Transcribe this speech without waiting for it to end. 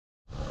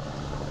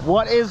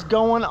What is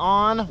going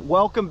on?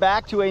 Welcome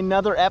back to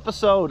another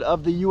episode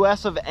of the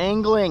US of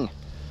Angling.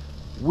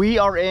 We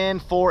are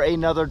in for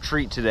another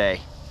treat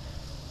today.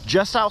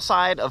 Just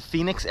outside of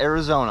Phoenix,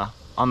 Arizona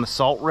on the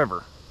Salt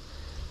River.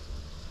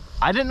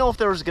 I didn't know if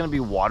there was going to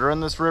be water in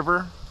this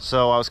river,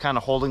 so I was kind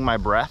of holding my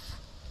breath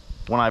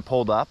when I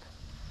pulled up.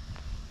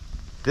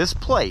 This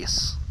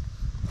place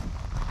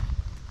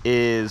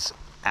is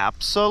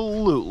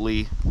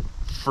absolutely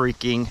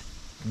freaking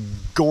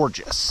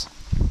gorgeous.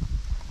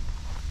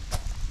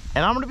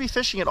 And I'm going to be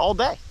fishing it all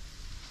day.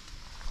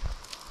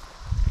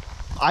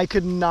 I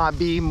could not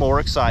be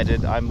more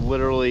excited. I'm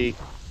literally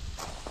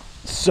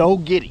so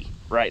giddy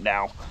right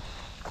now.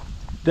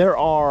 There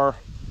are,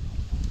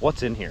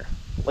 what's in here?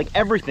 Like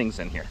everything's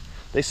in here.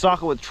 They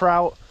stock it with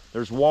trout.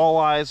 There's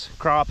walleyes,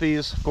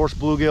 crappies, of course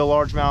bluegill,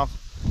 largemouth.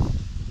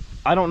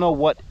 I don't know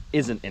what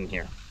isn't in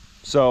here.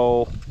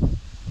 So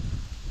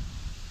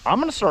I'm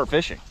gonna start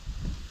fishing.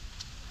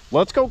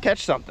 Let's go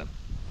catch something.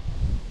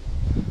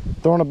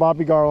 Throwing a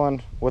Bobby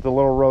Garland with a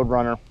little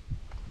Roadrunner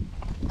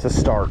to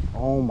start.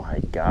 Oh my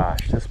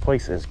gosh, this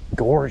place is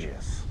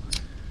gorgeous.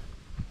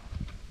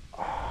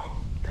 Oh,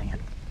 dang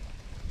it.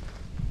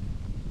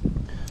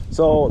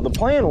 So the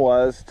plan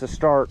was to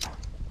start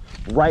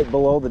right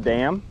below the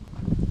dam.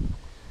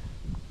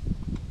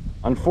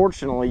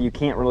 Unfortunately, you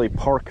can't really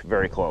park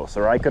very close,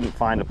 or I couldn't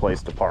find a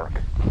place to park.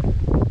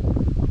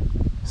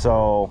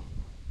 So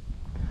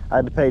I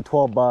had to pay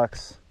 12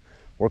 bucks.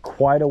 We're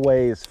quite a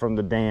ways from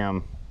the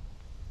dam.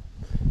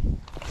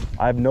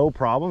 I have no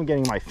problem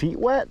getting my feet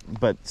wet,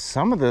 but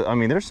some of the, I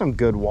mean, there's some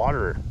good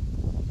water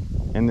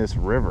in this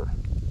river.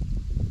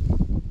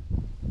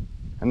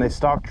 And they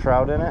stock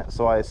trout in it,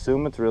 so I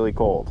assume it's really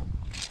cold.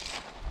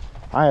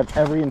 I have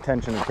every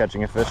intention of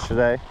catching a fish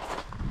today,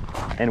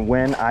 and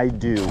when I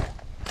do,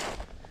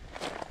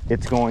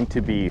 it's going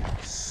to be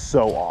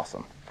so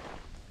awesome.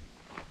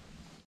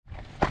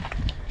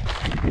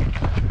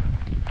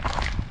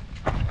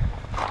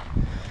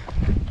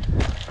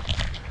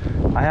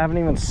 I haven't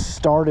even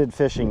started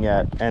fishing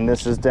yet, and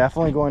this is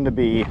definitely going to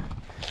be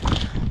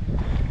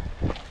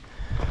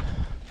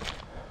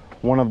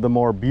one of the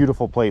more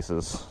beautiful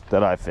places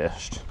that I've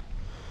fished.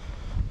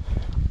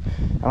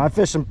 And I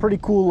fished some pretty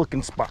cool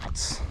looking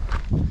spots.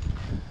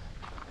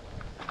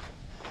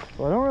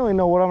 So I don't really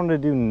know what I'm gonna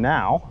do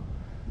now.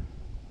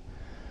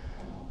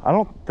 I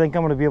don't think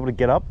I'm gonna be able to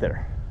get up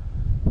there.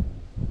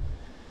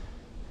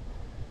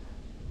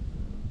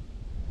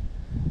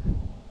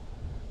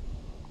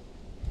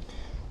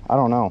 I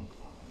don't know.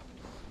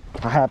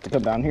 I have to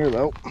come down here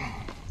though.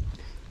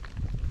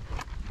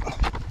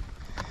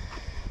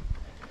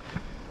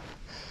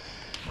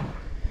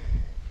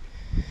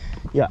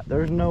 Yeah,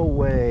 there's no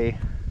way.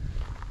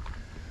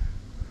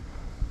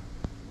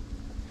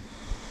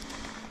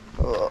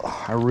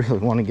 I really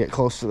want to get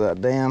close to that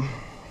dam.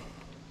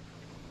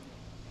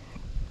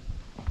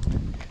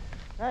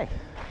 Hey,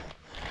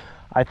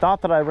 I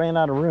thought that I ran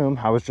out of room.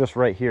 I was just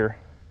right here.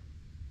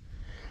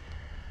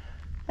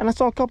 And I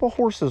saw a couple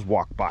horses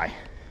walk by.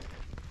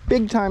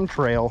 Big time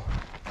trail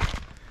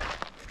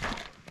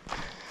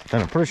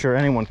that I'm pretty sure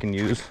anyone can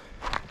use.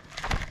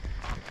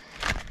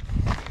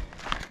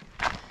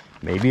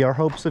 Maybe our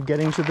hopes of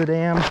getting to the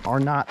dam are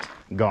not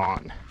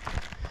gone.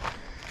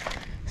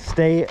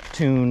 Stay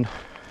tuned.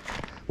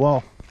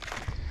 Well,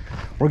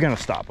 we're gonna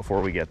stop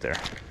before we get there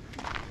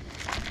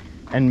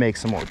and make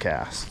some more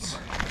casts.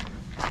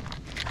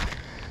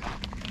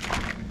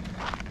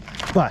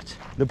 But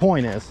the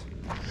point is,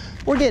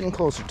 we're getting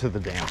closer to the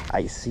dam.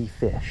 I see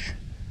fish.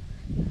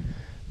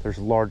 There's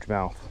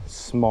largemouth,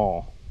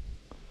 small,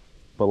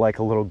 but like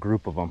a little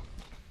group of them.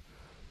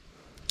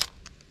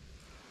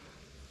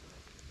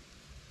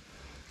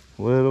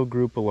 Little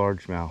group of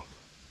largemouth.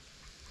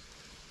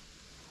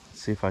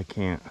 Let's see if I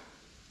can't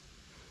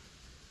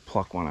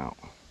pluck one out.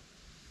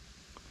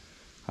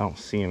 I don't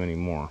see him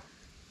anymore.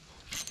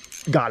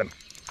 Got him.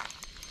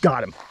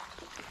 Got him.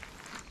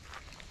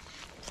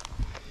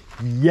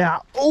 Yeah.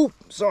 Oh,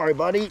 sorry,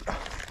 buddy.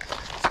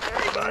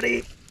 Sorry,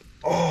 buddy.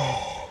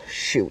 Oh,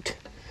 shoot.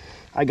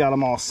 I got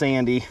him all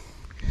sandy.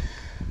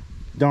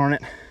 Darn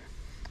it.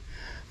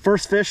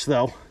 First fish,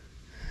 though.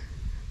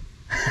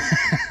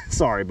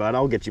 Sorry, bud.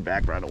 I'll get you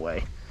back right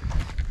away.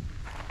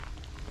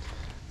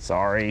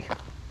 Sorry.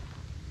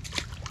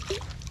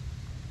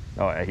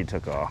 Oh, yeah, he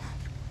took off.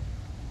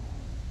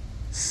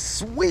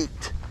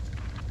 Sweet.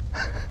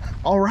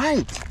 All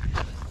right.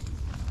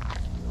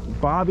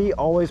 Bobby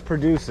always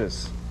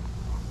produces.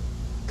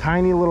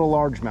 Tiny little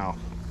largemouth.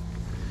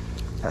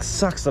 That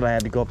sucks that I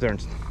had to go up there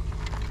and...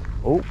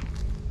 Oh.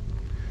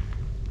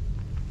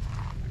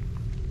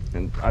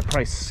 And I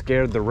probably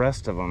scared the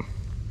rest of them.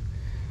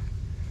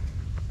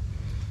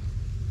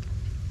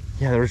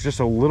 Yeah, there was just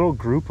a little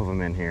group of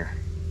them in here.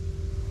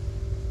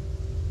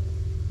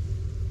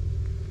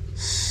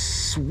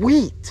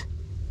 Sweet.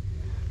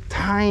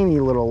 Tiny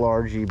little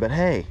largie, but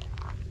hey.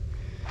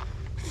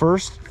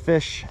 First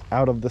fish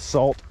out of the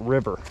Salt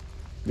River.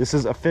 This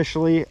is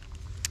officially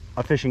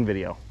a fishing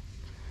video.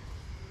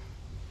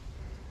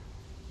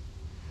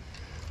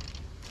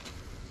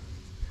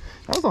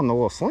 That was on the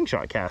little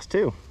slingshot cast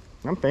too.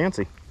 I'm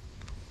fancy.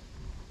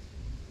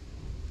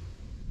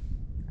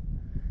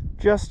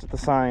 Just the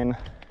sign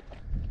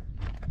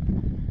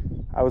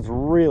I was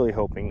really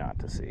hoping not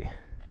to see.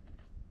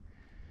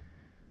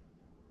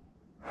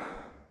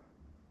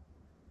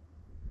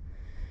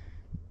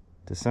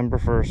 December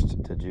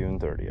 1st to June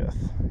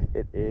 30th.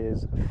 It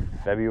is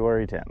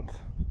February 10th.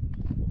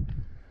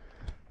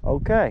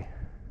 Okay.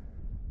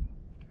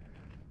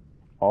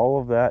 All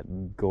of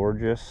that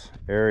gorgeous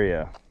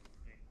area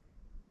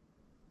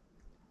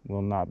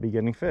will not be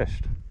getting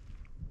fished.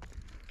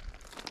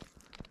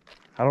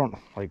 I don't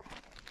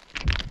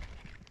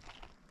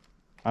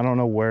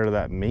know where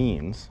that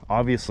means.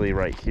 Obviously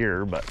right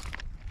here, but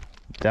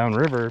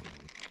downriver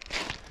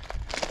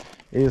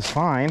is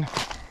fine.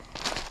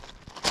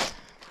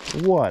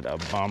 What a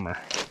bummer.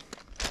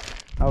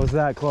 I was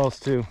that close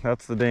too.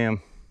 That's the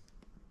dam.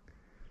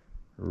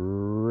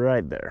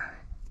 Right there.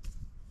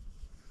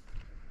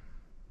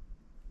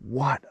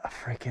 What a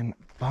freaking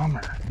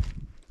bummer.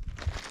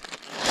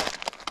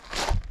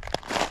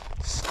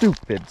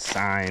 Stupid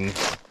sign.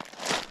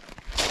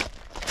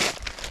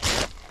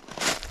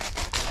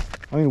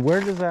 I mean, where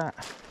does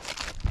that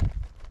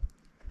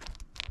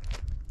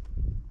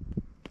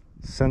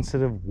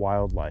sensitive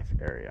wildlife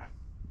area?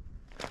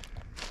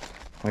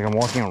 Like I'm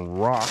walking on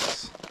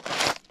rocks.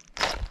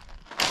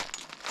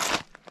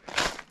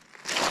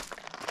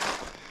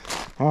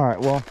 All right,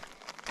 well,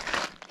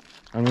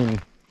 I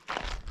mean,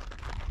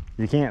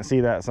 you can't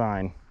see that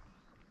sign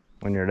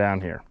when you're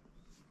down here.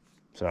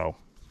 So,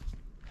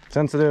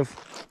 sensitive,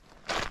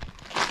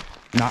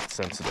 not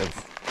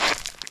sensitive.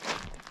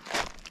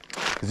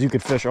 Because you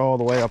could fish all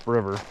the way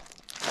upriver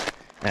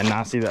and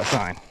not see that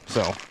sign.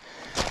 So,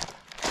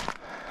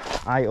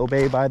 I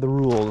obey by the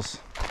rules.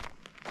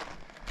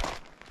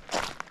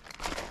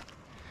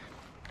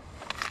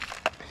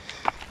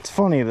 It's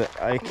funny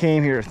that I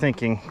came here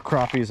thinking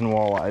crappies and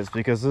walleyes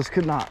because this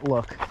could not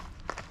look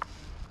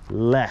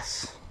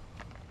less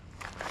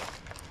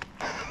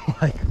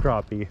like a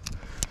crappie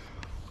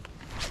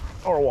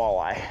or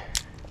walleye.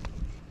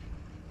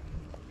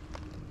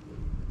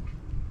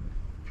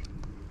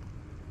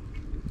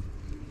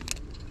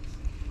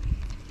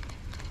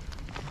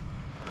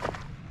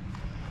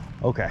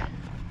 Okay.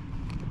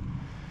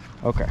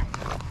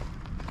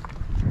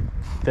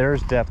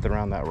 There's depth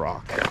around that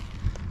rock.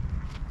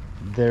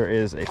 There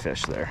is a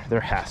fish there. There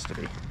has to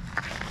be.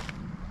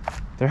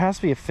 There has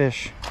to be a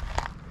fish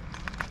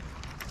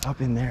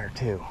up in there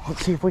too.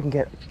 Let's see if we can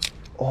get...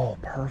 Oh,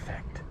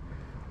 perfect.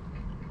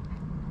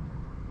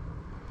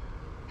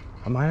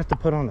 I might have to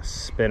put on a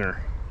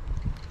spinner.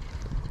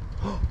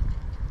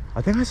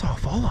 I think I saw a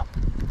follow.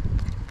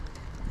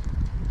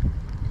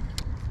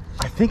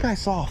 I think I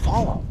saw a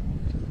follow.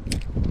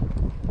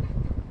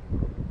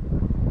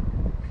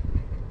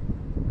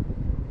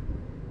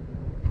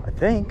 I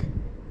think.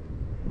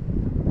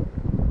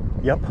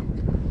 Yep.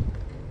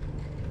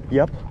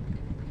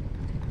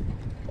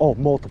 Oh,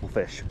 multiple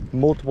fish.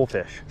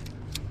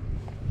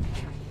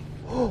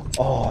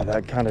 Oh,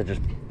 that kind of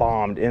just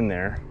bombed in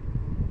there.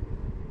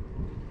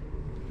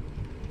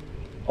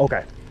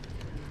 Okay.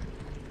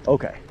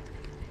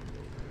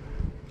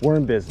 We're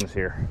in business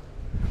here.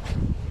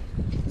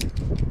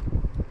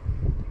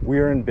 We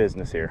are in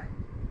business here.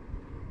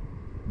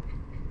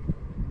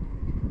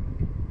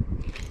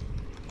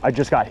 I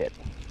just got hit.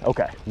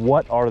 Okay,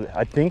 what are they?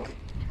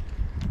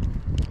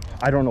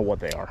 I don't know what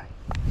they are,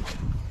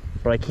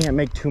 but I can't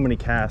make too many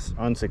casts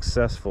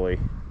unsuccessfully.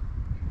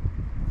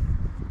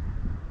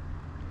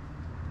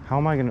 How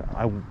am I gonna,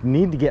 I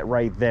need to get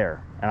right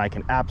there and I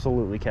can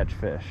absolutely catch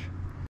fish.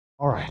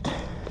 All right,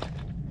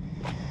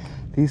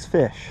 these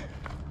fish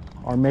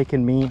are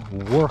making me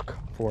work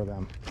for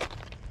them,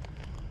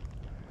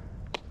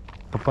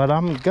 but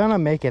I'm gonna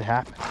make it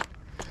happen.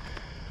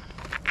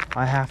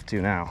 I have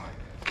to now.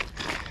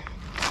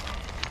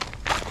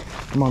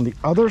 I'm on the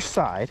other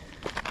side,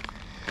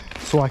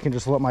 so I can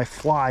just let my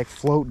fly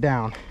float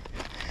down.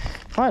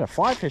 If I had a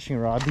fly fishing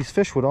rod, these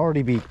fish would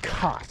already be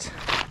caught.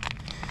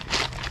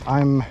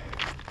 I'm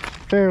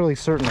fairly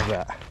certain of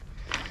that.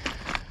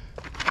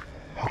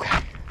 Okay.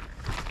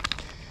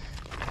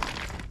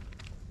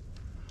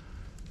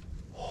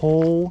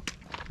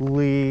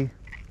 Holy,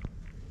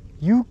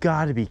 you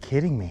gotta be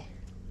kidding me.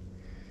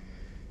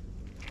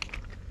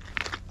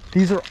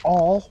 These are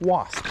all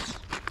wasps.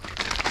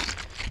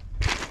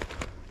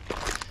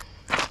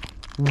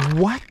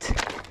 What?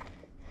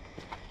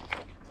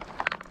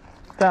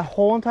 That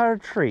whole entire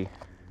tree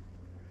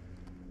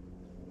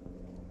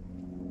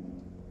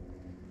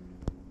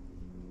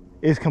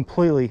is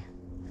completely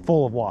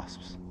full of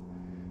wasps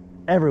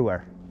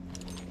everywhere.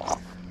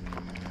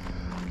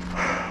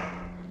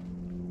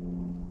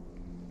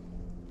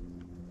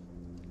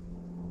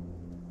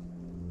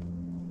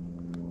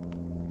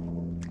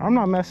 I'm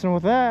not messing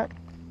with that.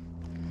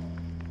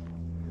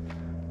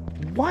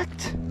 What?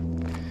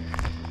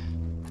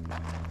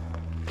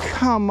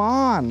 Come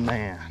on,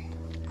 man.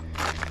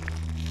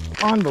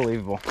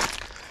 Unbelievable.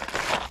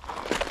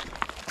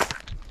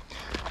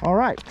 All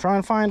right, try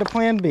and find a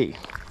plan B.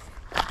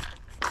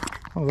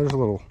 Oh, there's a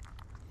little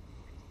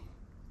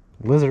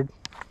lizard.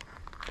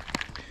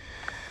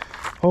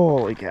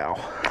 Holy cow.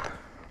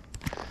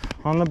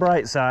 On the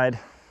bright side,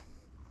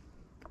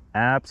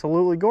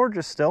 absolutely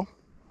gorgeous still.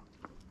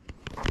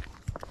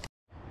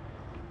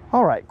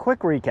 All right, quick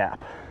recap.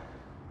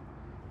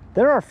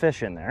 There are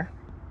fish in there.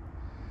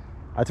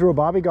 I threw a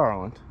Bobby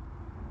Garland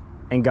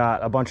and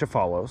got a bunch of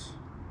follows.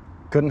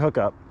 Couldn't hook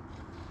up.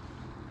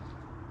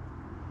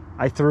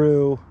 I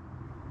threw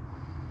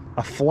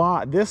a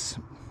fly, this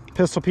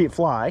Pistol Pete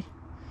fly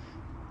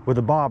with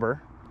a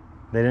bobber.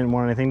 They didn't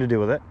want anything to do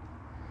with it.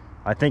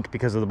 I think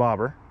because of the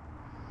bobber.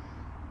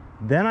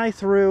 Then I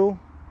threw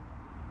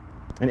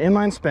an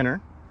inline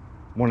spinner,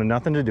 wanted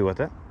nothing to do with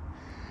it.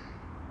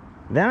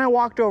 Then I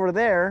walked over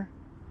there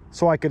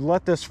so I could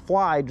let this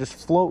fly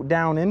just float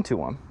down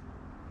into him,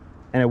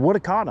 and it would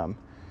have caught him.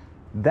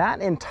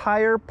 That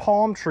entire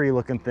palm tree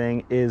looking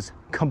thing is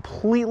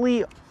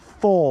completely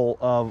full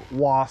of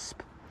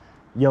wasp,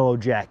 yellow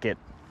jacket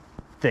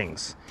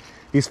things.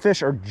 These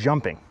fish are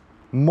jumping,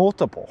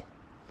 multiple.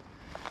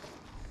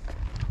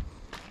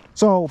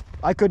 So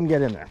I couldn't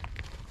get in there.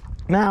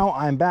 Now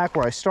I'm back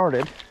where I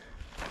started.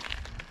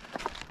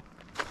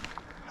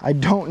 I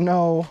don't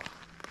know.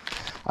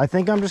 I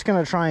think I'm just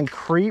gonna try and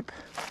creep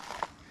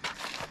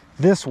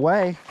this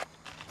way.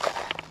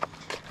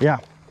 Yeah.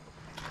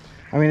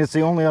 I mean, it's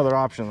the only other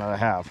option that I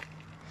have.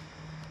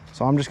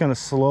 So I'm just gonna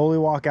slowly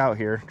walk out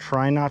here,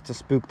 try not to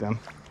spook them,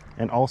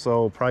 and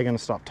also probably gonna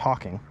stop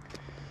talking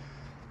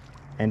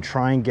and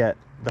try and get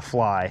the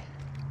fly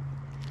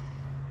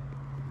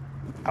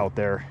out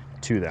there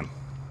to them.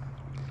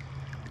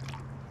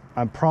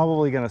 I'm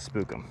probably gonna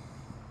spook them.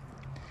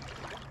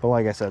 But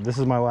like I said, this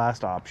is my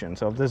last option.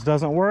 So if this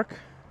doesn't work,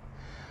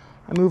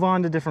 I move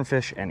on to different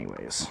fish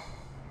anyways.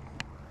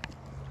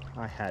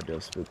 I had to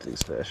have spooked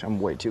these fish. I'm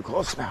way too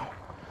close now.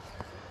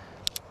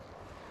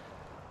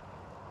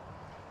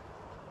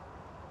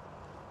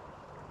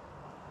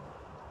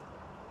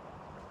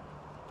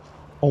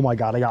 Oh my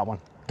God, I got one.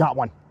 Got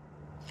one.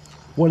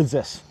 What is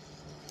this?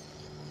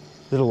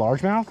 Is it a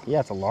largemouth? Yeah,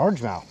 it's a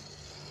largemouth.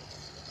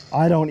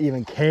 I don't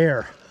even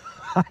care.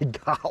 I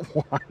got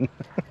one.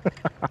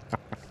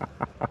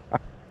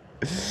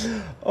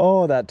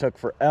 Oh, that took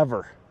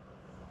forever.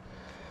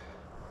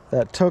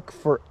 That took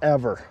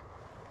forever.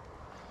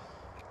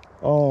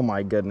 Oh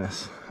my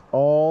goodness.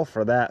 All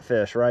for that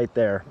fish right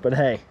there. But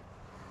hey,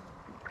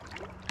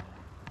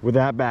 with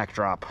that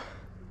backdrop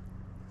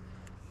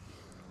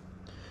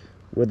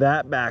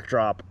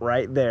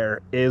right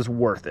there is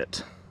worth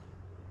it.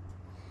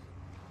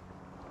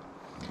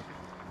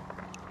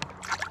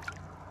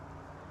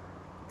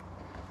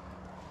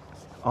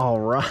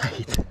 All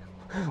right.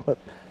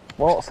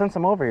 Well, since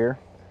I'm over here,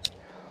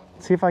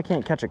 let's see if I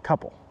can't catch a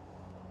couple.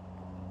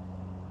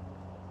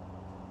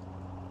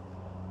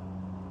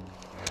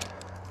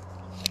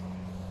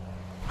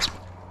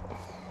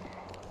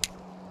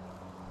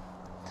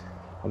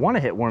 I want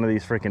to hit one of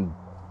these freaking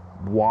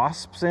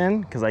wasps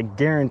in, because I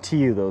guarantee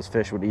you those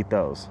fish would eat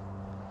those.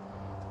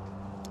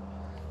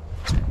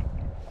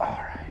 All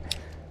right.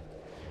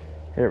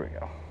 Here we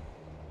go.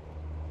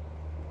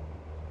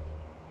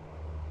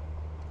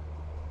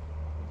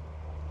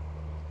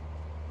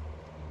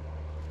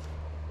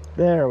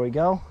 There we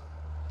go.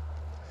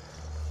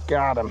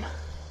 Got him.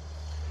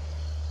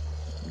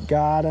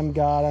 Got him,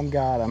 got him,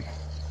 got him.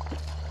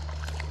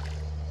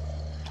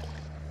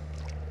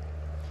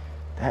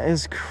 That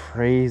is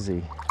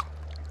crazy.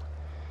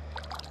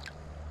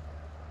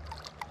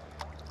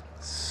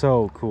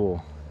 So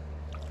cool.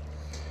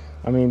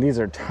 I mean, these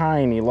are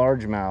tiny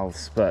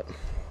largemouths, but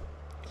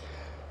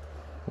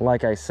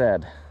like I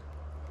said,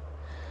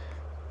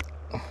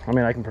 I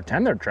mean, I can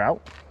pretend they're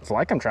trout. It's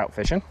like I'm trout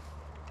fishing.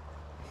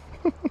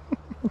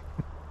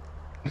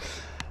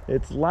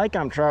 It's like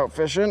I'm trout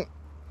fishing.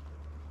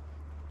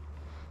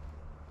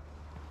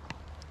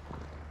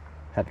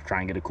 Had to try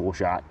and get a cool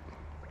shot.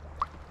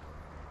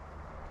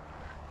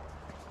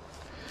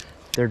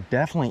 They're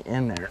definitely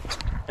in there,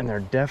 and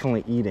they're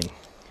definitely eating.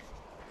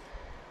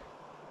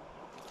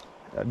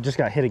 I just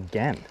got hit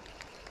again.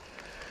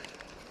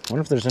 I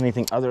wonder if there's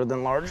anything other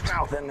than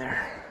largemouth in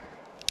there.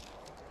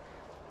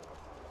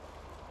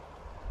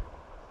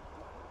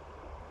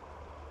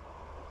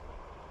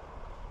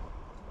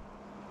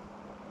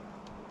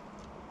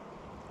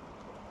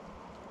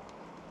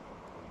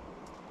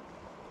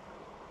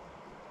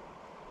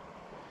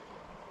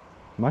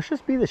 Must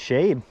just be the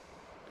shade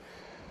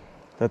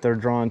that they're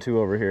drawn to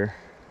over here.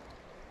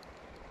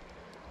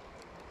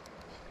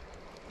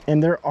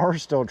 And there are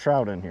still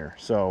trout in here,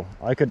 so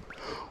I could,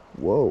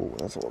 whoa,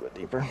 that's a little bit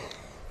deeper.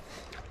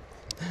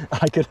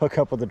 I could hook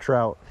up with a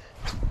trout,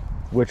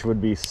 which would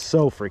be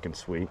so freaking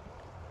sweet.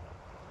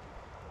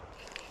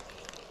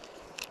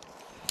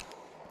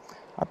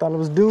 I thought it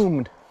was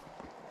doomed.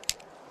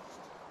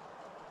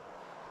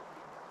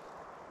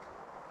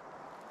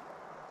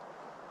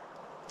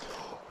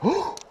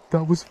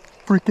 That was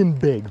freaking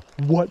big.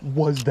 What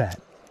was that?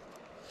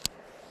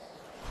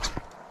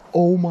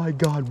 Oh my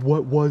God,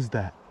 what was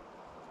that?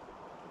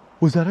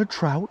 Was that a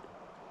trout?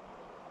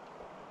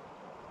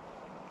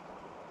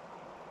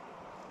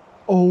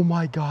 Oh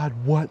my God,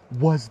 what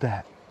was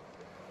that?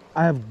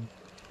 I have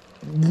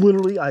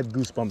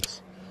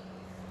goosebumps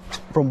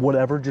from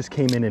whatever just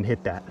came in and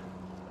hit that.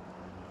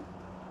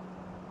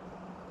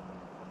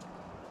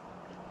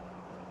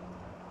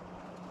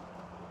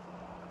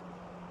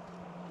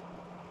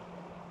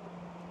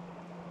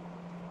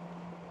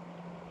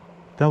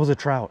 That was a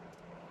trout.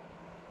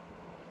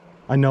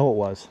 I know it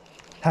was.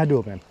 Had to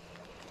have been.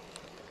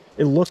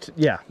 It looked,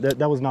 yeah,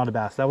 that was not a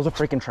bass. That was a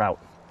freaking trout.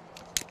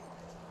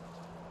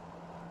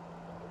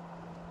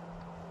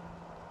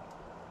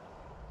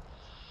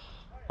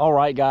 All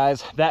right,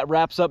 guys, that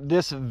wraps up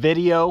this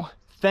video.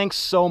 Thanks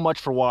so much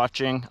for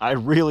watching. I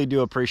really do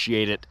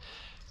appreciate it.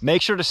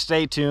 Make sure to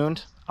stay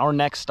tuned. Our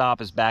next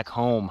stop is back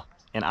home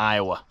in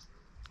Iowa.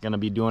 Gonna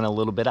be doing a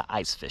little bit of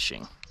ice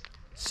fishing.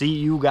 See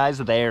you guys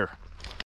there.